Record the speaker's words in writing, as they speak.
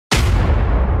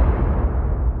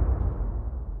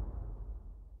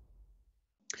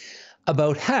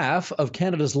About half of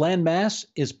Canada's landmass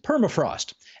is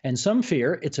permafrost, and some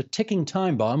fear it's a ticking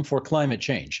time bomb for climate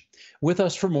change. With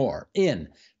us for more, in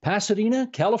Pasadena,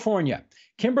 California,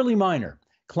 Kimberly Miner,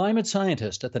 climate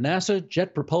scientist at the NASA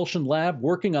Jet Propulsion Lab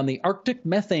working on the Arctic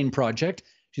Methane Project.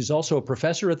 She's also a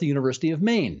professor at the University of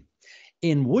Maine.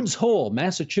 In Woods Hole,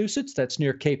 Massachusetts, that's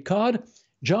near Cape Cod,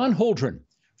 John Holdren,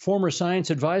 former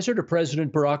science advisor to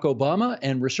President Barack Obama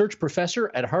and research professor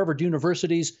at Harvard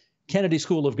University's Kennedy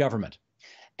School of Government.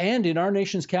 And in our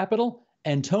nation's capital,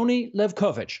 Antoni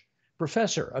Levkovich,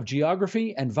 professor of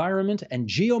geography, environment, and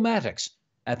geomatics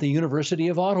at the University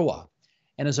of Ottawa.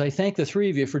 And as I thank the three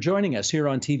of you for joining us here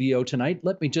on TVO tonight,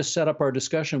 let me just set up our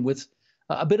discussion with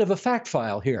a bit of a fact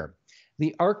file here.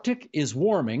 The Arctic is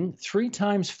warming 3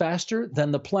 times faster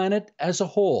than the planet as a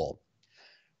whole.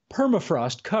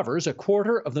 Permafrost covers a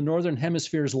quarter of the Northern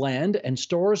Hemisphere's land and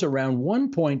stores around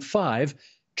 1.5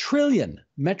 trillion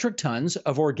metric tons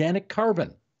of organic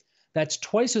carbon. That's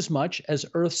twice as much as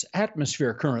Earth's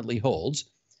atmosphere currently holds.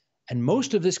 And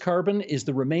most of this carbon is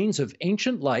the remains of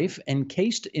ancient life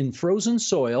encased in frozen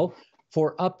soil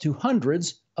for up to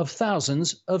hundreds of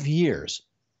thousands of years.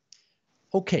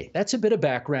 Okay, that's a bit of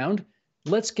background.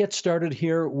 Let's get started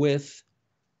here with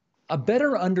a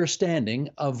better understanding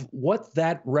of what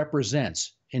that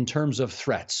represents in terms of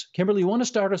threats. Kimberly, you want to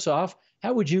start us off?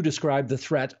 How would you describe the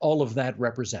threat all of that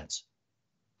represents?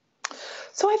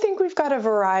 So I think we've got a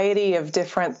variety of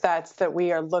different threats that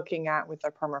we are looking at with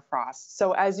the permafrost.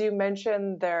 So as you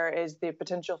mentioned, there is the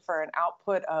potential for an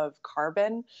output of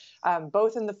carbon,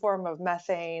 both in the form of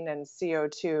methane and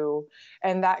CO2,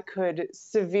 and that could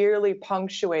severely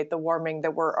punctuate the warming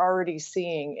that we're already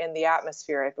seeing in the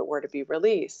atmosphere if it were to be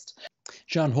released.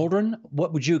 John Holdren,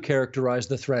 what would you characterize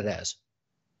the threat as?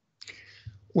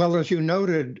 Well, as you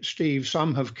noted, Steve,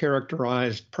 some have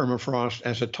characterized permafrost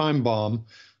as a time bomb.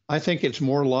 I think it's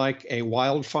more like a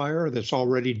wildfire that's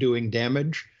already doing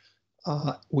damage.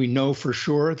 We know for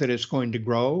sure that it's going to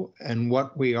grow, and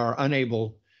what we are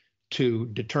unable to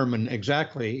determine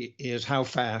exactly is how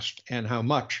fast and how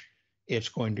much it's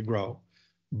going to grow.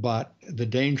 But the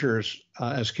dangers,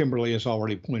 as Kimberly has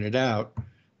already pointed out,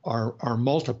 are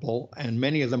multiple, and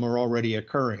many of them are already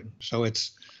occurring. So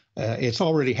it's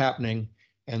already happening.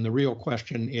 And the real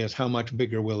question is, how much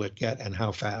bigger will it get and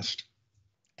how fast?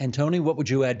 Antoni, what would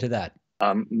you add to that?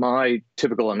 My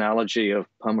typical analogy of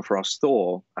permafrost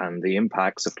thaw and the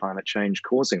impacts of climate change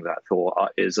causing that thaw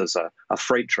is as a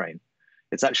freight train.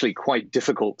 It's actually quite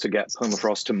difficult to get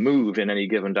permafrost to move in any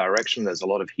given direction. There's a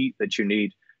lot of heat that you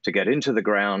need to get into the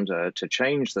ground to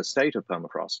change the state of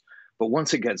permafrost. But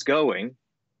once it gets going,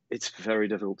 it's very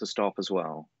difficult to stop as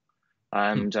well.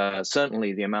 And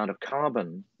certainly the amount of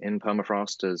carbon in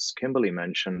permafrost, as Kimberly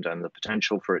mentioned, and the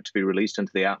potential for it to be released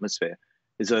into the atmosphere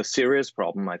is a serious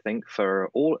problem, I think,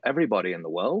 for everybody in the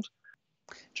world.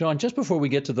 John, just before we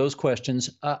get to those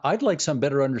questions, I'd like some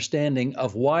better understanding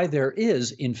of why there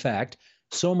is, in fact,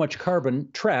 so much carbon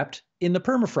trapped in the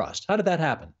permafrost. How did that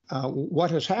happen?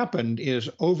 What has happened is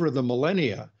over the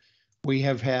millennia, we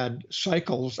have had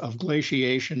cycles of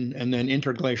glaciation and then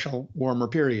interglacial warmer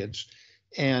periods.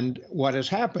 And what has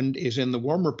happened is in the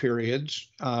warmer periods,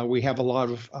 we have a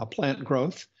lot of plant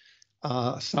growth.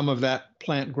 Some of that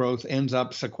plant growth ends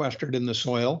up sequestered in the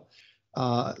soil.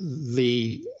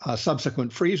 The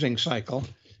subsequent freezing cycle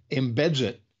embeds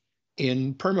it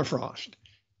in permafrost.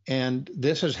 And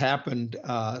this has happened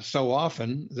so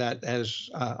often that, as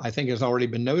I think has already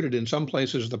been noted, in some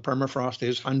places the permafrost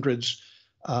is hundreds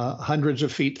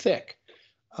of feet thick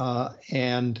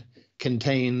and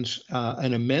contains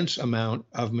an immense amount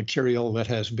of material that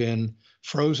has been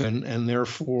frozen and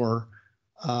therefore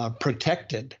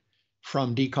protected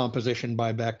from decomposition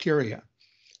by bacteria.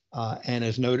 And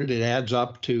as noted, it adds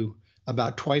up to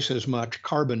about twice as much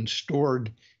carbon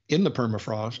stored in the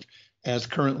permafrost as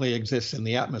currently exists in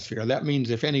the atmosphere. That means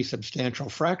if any substantial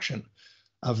fraction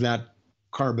of that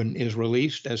carbon is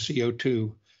released as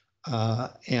CO2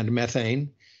 and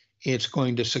methane, it's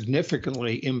going to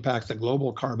significantly impact the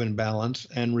global carbon balance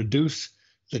and reduce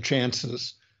the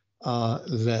chances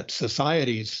that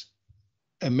society's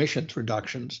emissions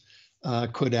reductions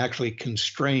could actually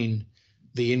constrain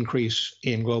the increase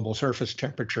in global surface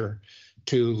temperature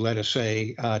to, let us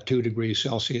say, 2 degrees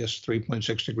Celsius,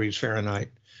 3.6 degrees Fahrenheit,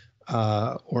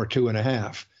 or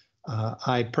 2.5.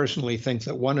 I personally think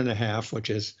that 1.5, which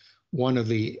is one of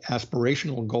the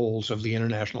aspirational goals of the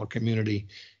international community,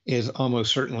 is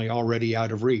almost certainly already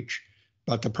out of reach.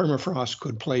 But the permafrost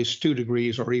could place 2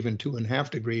 degrees or even 2.5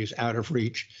 degrees out of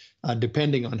reach,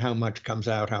 depending on how much comes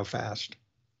out, how fast.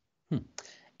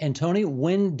 Antoni,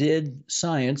 when did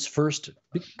science first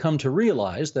come to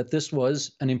realize that this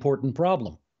was an important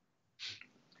problem?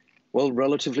 Well,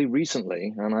 relatively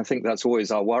recently, and I think that's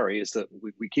always our worry, is that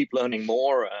we keep learning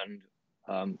more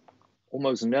and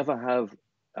almost never have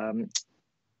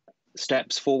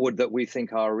steps forward that we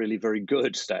think are really very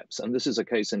good steps. And this is a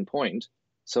case in point.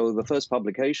 So the first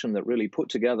publication that really put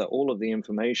together all of the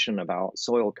information about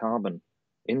soil carbon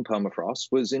in permafrost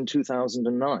was in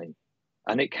 2009.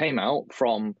 And it came out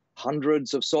from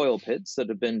hundreds of soil pits that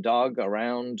had been dug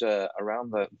around the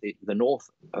north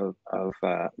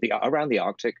around the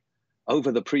Arctic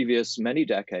over the previous many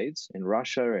decades in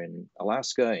Russia, in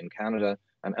Alaska, in Canada,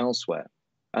 and elsewhere.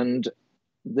 And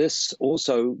this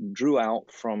also drew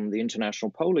out from the International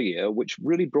Polar Year, which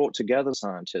really brought together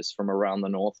scientists from around the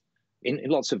North in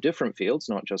lots of different fields,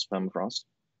 not just permafrost.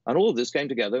 And all of this came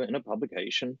together in a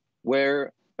publication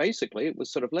where basically it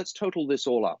was sort of, let's total this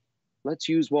all up. Let's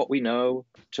use what we know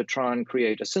to try and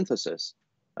create a synthesis.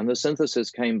 And the synthesis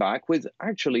came back with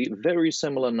actually very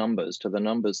similar numbers to the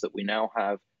numbers that we now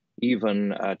have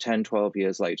even 10, 12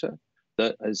 years later.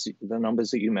 That as the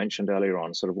numbers that you mentioned earlier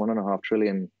on, sort of 1.5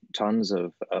 trillion tons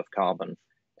of carbon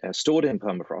stored in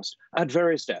permafrost at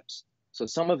various depths. So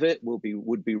some of it would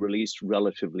be released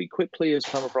relatively quickly as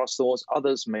permafrost thaws.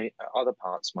 Other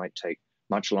parts might take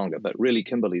much longer. But really,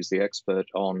 Kimberly's the expert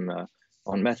on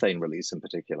methane release in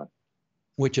particular.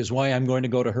 Which is why I'm going to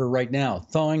go to her right now.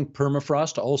 Thawing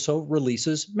permafrost also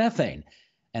releases methane.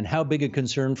 And how big a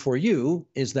concern for you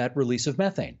is that release of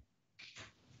methane?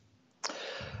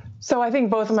 So I think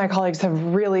both of my colleagues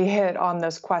have really hit on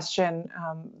this question.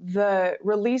 The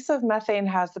release of methane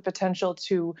has the potential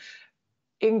to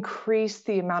increase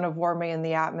the amount of warming in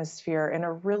the atmosphere in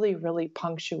a really, really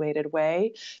punctuated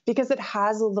way because it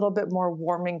has a little bit more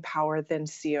warming power than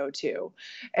CO2.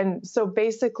 And so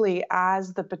basically,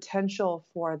 as the potential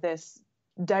for this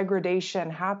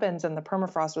degradation happens in the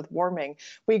permafrost with warming,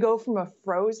 we go from a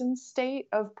frozen state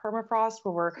of permafrost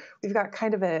where we've got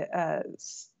kind of a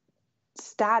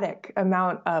static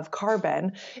amount of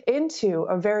carbon into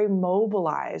a very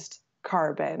mobilized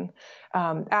carbon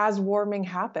as warming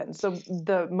happens. So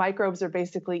the microbes are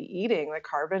basically eating the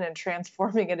carbon and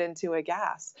transforming it into a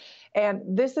gas. And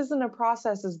this isn't a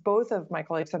process, as both of my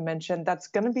colleagues have mentioned, that's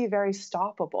going to be very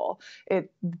stoppable.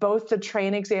 Both the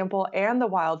train example and the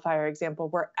wildfire example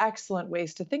were excellent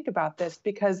ways to think about this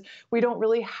because we don't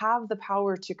really have the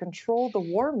power to control the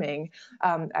warming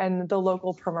and the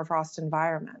local permafrost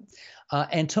environment.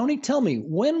 And Tony, tell me,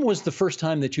 when was the first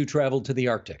time that you traveled to the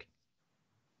Arctic?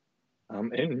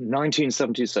 In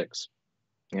 1976.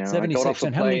 76.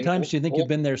 And how many times do you think you've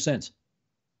been there since?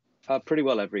 Pretty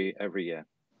well every year.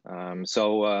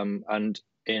 And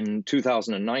in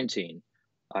 2019,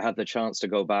 I had the chance to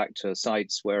go back to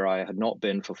sites where I had not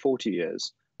been for 40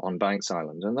 years on Banks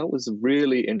Island. And that was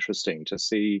really interesting to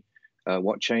see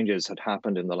what changes had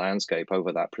happened in the landscape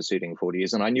over that preceding 40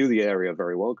 years. And I knew the area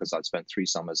very well because I'd spent 3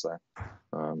 summers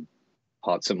there,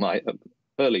 parts of my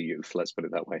early youth, let's put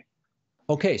it that way.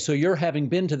 Okay, so you're having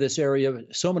been to this area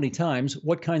so many times,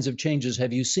 what kinds of changes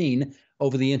have you seen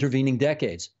over the intervening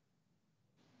decades?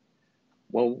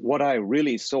 Well, what I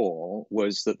really saw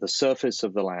was that the surface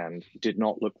of the land did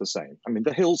not look the same. I mean,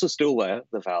 the hills are still there,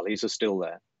 the valleys are still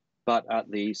there, but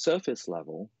at the surface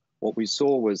level, what we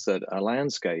saw was that a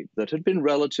landscape that had been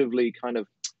relatively kind of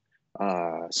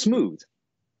smooth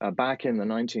back in the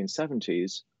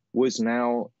 1970s was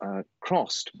now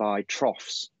crossed by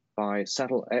troughs, by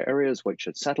areas which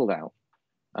had settled out.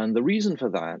 And the reason for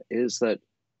that is that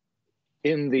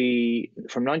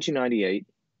from 1998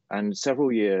 and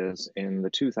several years in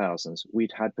the 2000s,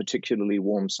 we'd had particularly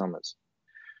warm summers.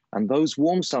 And those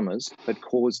warm summers had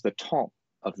caused the top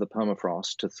of the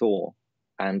permafrost to thaw.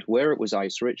 And where it was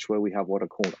ice rich, where we have what are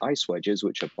called ice wedges,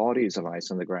 which are bodies of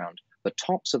ice on the ground, the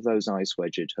tops of those ice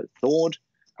wedges had thawed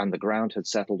and the ground had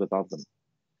settled above them.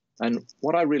 And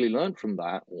what I really learned from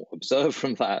that, or observed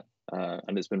from that,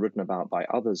 and it's been written about by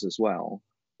others as well,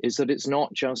 is that it's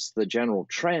not just the general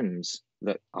trends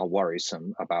that are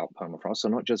worrisome about permafrost, so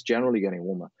not just generally getting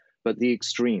warmer, but the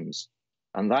extremes.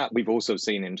 And that we've also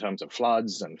seen in terms of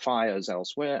floods and fires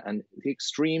elsewhere, and the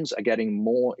extremes are getting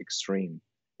more extreme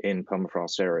in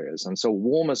permafrost areas. And so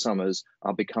warmer summers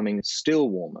are becoming still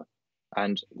warmer,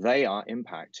 and they are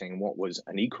impacting what was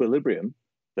an equilibrium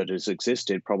that has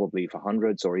existed probably for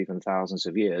hundreds or even thousands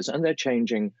of years, and they're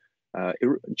changing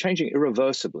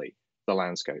irreversibly the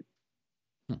landscape.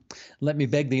 Let me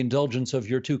beg the indulgence of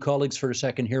your 2 colleagues for a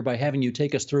second here by having you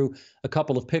take us through a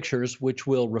couple of pictures which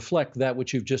will reflect that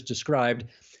which you've just described.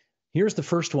 Here's the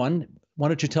first one. Why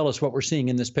don't you tell us what we're seeing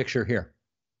in this picture here?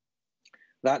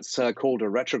 That's called a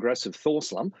retrogressive Thor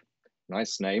slump.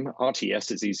 Nice name.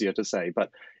 RTS is easier to say, but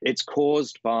it's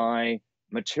caused by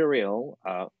material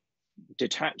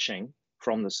detaching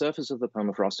from the surface of the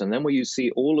permafrost. And then where you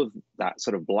see all of that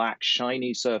sort of black,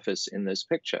 shiny surface in this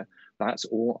picture, that's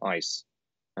all ice.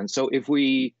 And so if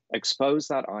we expose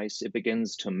that ice, it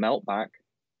begins to melt back.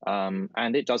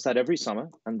 And it does that every summer.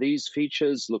 And these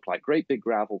features look like great big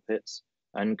gravel pits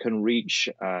and can reach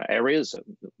areas.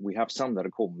 We have some that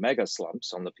are called mega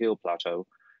slumps on the Peel Plateau,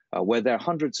 where they're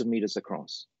hundreds of meters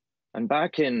across. And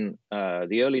back in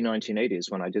the early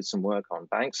 1980s, when I did some work on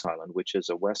Banks Island, which is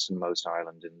a westernmost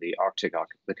island in the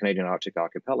the Canadian Arctic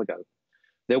archipelago,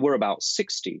 there were about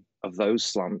 60 of those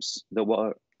slumps that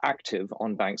were active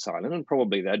on Banks Island, and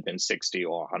probably there'd been 60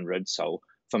 or 100. So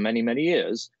for many, many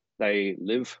years, they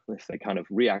kind of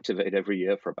reactivate every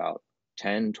year for about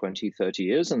 10, 20, 30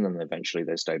 years, and then eventually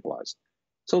they stabilize.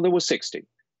 So there were 60.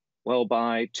 Well,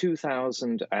 by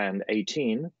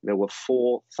 2018, there were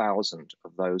 4,000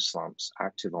 of those slumps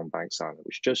active on Banks Island,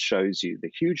 which just shows you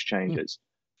the huge changes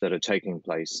that are taking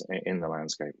place in the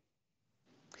landscape.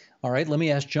 All right, let me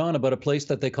ask John about a place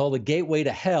that they call the gateway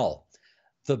to hell,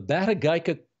 the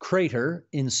Batagaika crater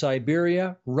in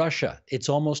Siberia, Russia. It's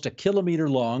almost 1 kilometer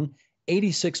long,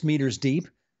 86 meters deep.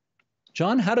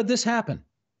 John, how did this happen?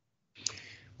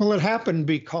 Well, it happened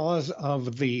because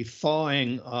of the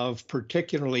thawing of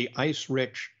particularly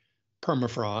ice-rich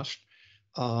permafrost.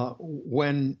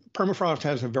 When permafrost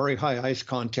has a very high ice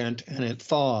content and it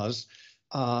thaws,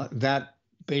 that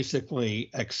basically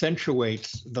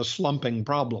accentuates the slumping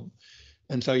problem.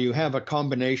 And so you have a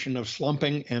combination of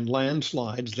slumping and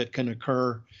landslides that can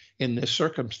occur in this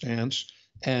circumstance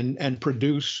and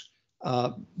produce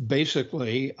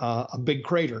basically a big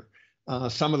crater.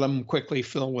 Some of them quickly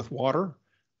fill with water.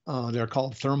 They're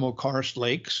called thermokarst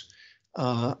lakes.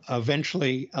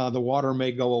 Eventually, the water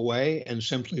may go away and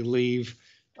simply leave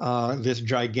this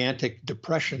gigantic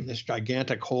depression, this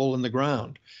gigantic hole in the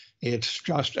ground. It's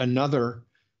just another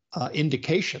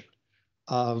indication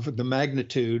of the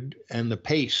magnitude and the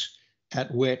pace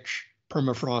at which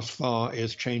permafrost thaw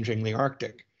is changing the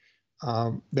Arctic.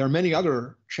 There are many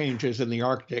other changes in the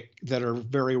Arctic that are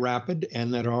very rapid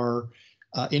and that are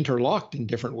interlocked in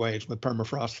different ways with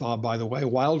permafrost thaw, by the way.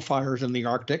 Wildfires in the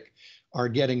Arctic are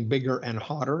getting bigger and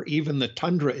hotter. Even the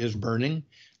tundra is burning.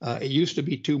 It used to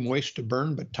be too moist to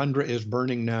burn, but tundra is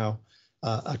burning now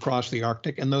across the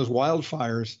Arctic, and those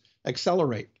wildfires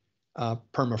accelerate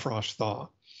permafrost thaw.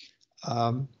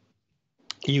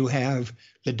 You have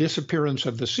the disappearance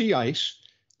of the sea ice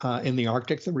in the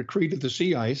Arctic, the retreat of the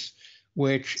sea ice,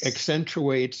 which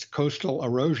accentuates coastal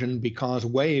erosion because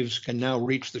waves can now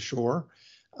reach the shore,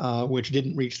 which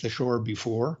didn't reach the shore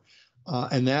before.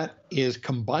 And that is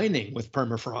combining with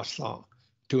permafrost thaw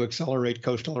to accelerate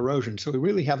coastal erosion. So we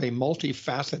really have a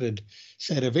multifaceted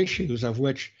set of issues, of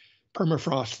which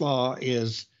permafrost thaw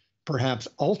is perhaps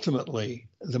ultimately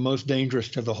the most dangerous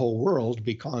to the whole world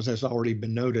because, as already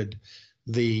been noted,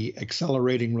 the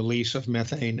accelerating release of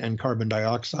methane and carbon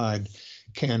dioxide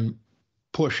can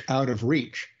push out of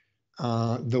reach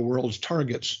the world's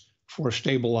targets for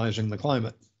stabilizing the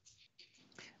climate.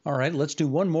 All right, let's do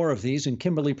one more of these. And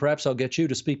Kimberly, perhaps I'll get you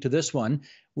to speak to this one.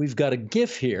 We've got a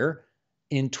GIF here.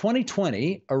 In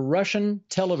 2020, a Russian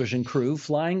television crew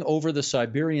flying over the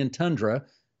Siberian tundra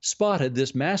spotted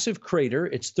this massive crater.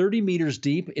 It's 30 meters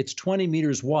deep. It's 20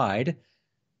 meters wide.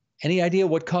 Any idea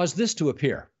what caused this to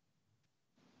appear?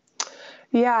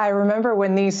 Yeah, I remember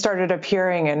when these started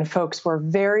appearing and folks were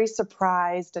very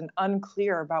surprised and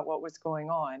unclear about what was going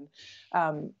on.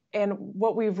 And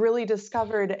what we've really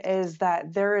discovered is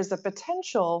that there is a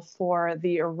potential for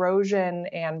the erosion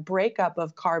and breakup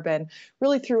of carbon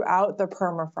really throughout the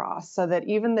permafrost, so that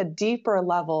even the deeper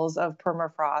levels of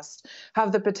permafrost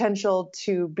have the potential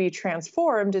to be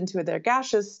transformed into their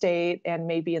gaseous state and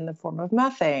maybe in the form of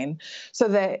methane. So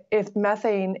that if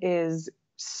methane is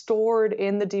stored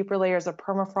in the deeper layers of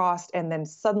permafrost and then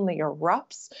suddenly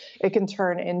erupts, it can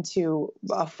turn into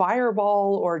a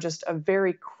fireball or just a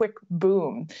very quick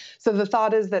boom. So the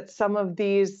thought is that some of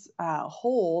these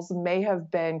holes may have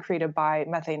been created by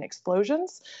methane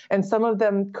explosions, and some of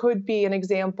them could be an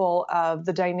example of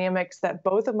the dynamics that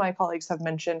both of my colleagues have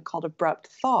mentioned called abrupt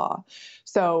thaw.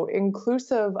 So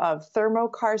inclusive of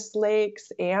thermokarst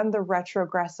lakes and the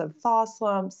retrogressive thaw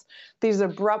slumps, these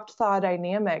abrupt thaw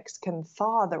dynamics can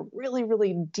thaw the really,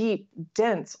 really deep,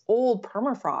 dense, old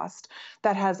permafrost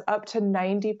that has up to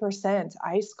 90%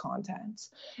 ice content.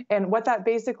 And what that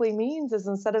basically means is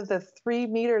instead of the 3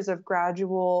 meters of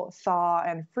gradual thaw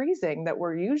and freezing that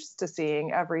we're used to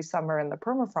seeing every summer in the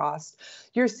permafrost,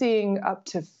 you're seeing up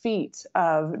to feet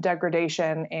of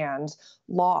degradation and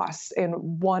loss in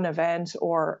one event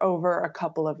or over a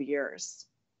couple of years.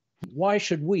 Why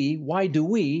do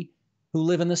we who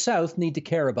live in the South need to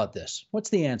care about this? What's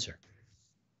the answer?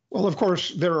 Well, of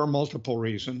course, there are multiple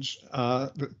reasons.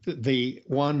 The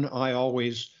one I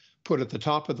always put at the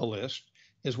top of the list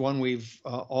is one we've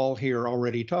all here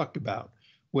already talked about,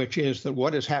 which is that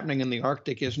what is happening in the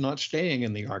Arctic is not staying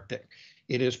in the Arctic.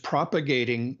 It is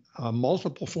propagating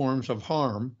multiple forms of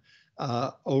harm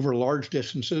over large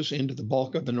distances into the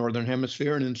bulk of the Northern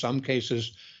Hemisphere, and in some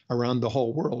cases around the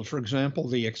whole world. For example,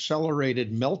 the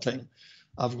accelerated melting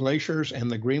of glaciers and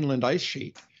the Greenland ice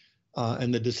sheet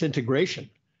and the disintegration,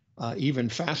 even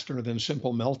faster than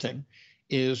simple melting,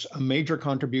 is a major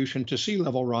contribution to sea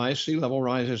level rise. Sea level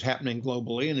rise is happening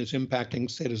globally and is impacting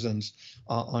citizens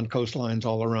on coastlines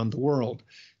all around the world.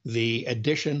 The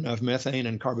addition of methane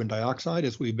and carbon dioxide,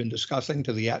 as we've been discussing,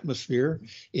 to the atmosphere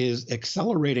is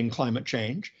accelerating climate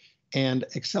change and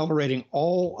accelerating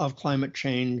all of climate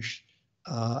change,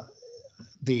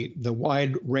 the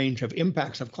wide range of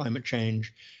impacts of climate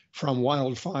change, from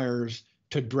wildfires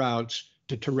to droughts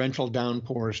to torrential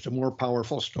downpours, to more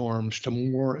powerful storms, to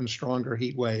more and stronger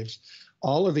heat waves.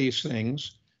 All of these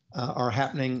things are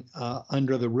happening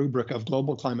under the rubric of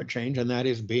global climate change, and that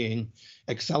is being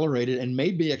accelerated and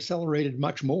may be accelerated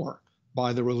much more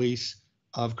by the release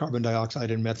of carbon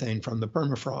dioxide and methane from the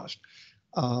permafrost.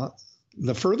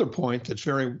 The further point that's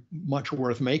very much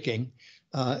worth making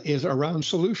is around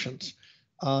solutions.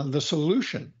 The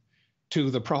solution to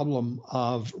the problem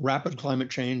of rapid climate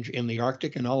change in the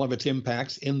Arctic and all of its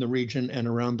impacts in the region and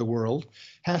around the world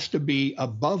has to be,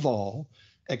 above all,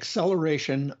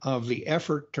 acceleration of the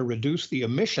effort to reduce the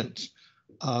emissions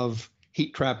of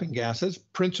heat-trapping gases,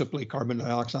 principally carbon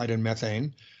dioxide and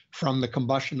methane, from the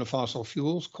combustion of fossil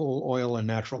fuels, coal, oil, and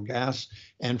natural gas,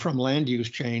 and from land use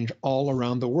change all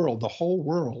around the world. The whole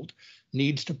world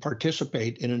needs to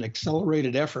participate in an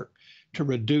accelerated effort to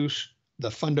reduce the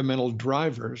fundamental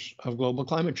drivers of global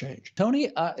climate change.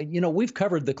 Tony, we've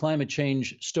covered the climate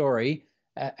change story,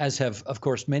 as have, of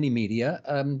course, many media,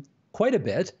 quite a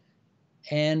bit.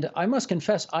 And I must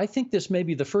confess, I think this may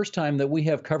be the first time that we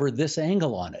have covered this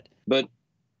angle on it. But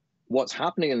what's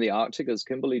happening in the Arctic, as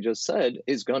Kimberly just said,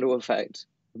 is going to affect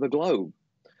the globe.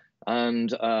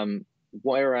 And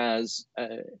whereas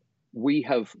we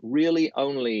have really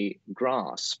only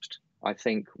grasped, I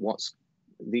think, what's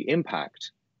the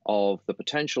impact of the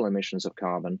potential emissions of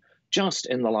carbon just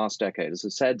in the last decade. As I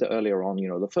said earlier on,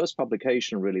 the first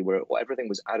publication really where everything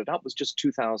was added up was just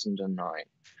 2009.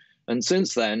 And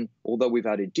since then, although we've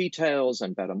added details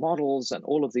and better models and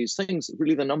all of these things,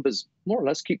 really the numbers more or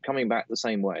less keep coming back the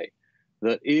same way.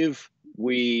 That if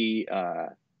we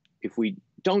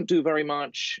don't do very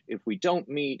much, if we don't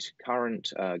meet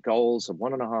current goals of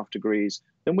 1.5 degrees,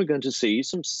 then we're going to see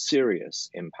some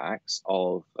serious impacts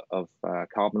of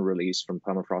carbon release from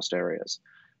permafrost areas.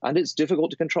 And it's difficult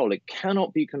to control. It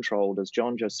cannot be controlled, as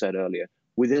John just said earlier,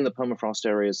 within the permafrost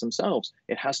areas themselves.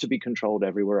 It has to be controlled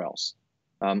everywhere else.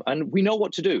 And we know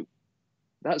what to do.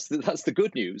 That's the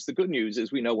good news. The good news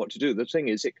is we know what to do. The thing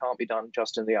is, it can't be done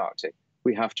just in the Arctic.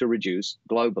 We have to reduce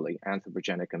globally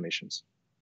anthropogenic emissions.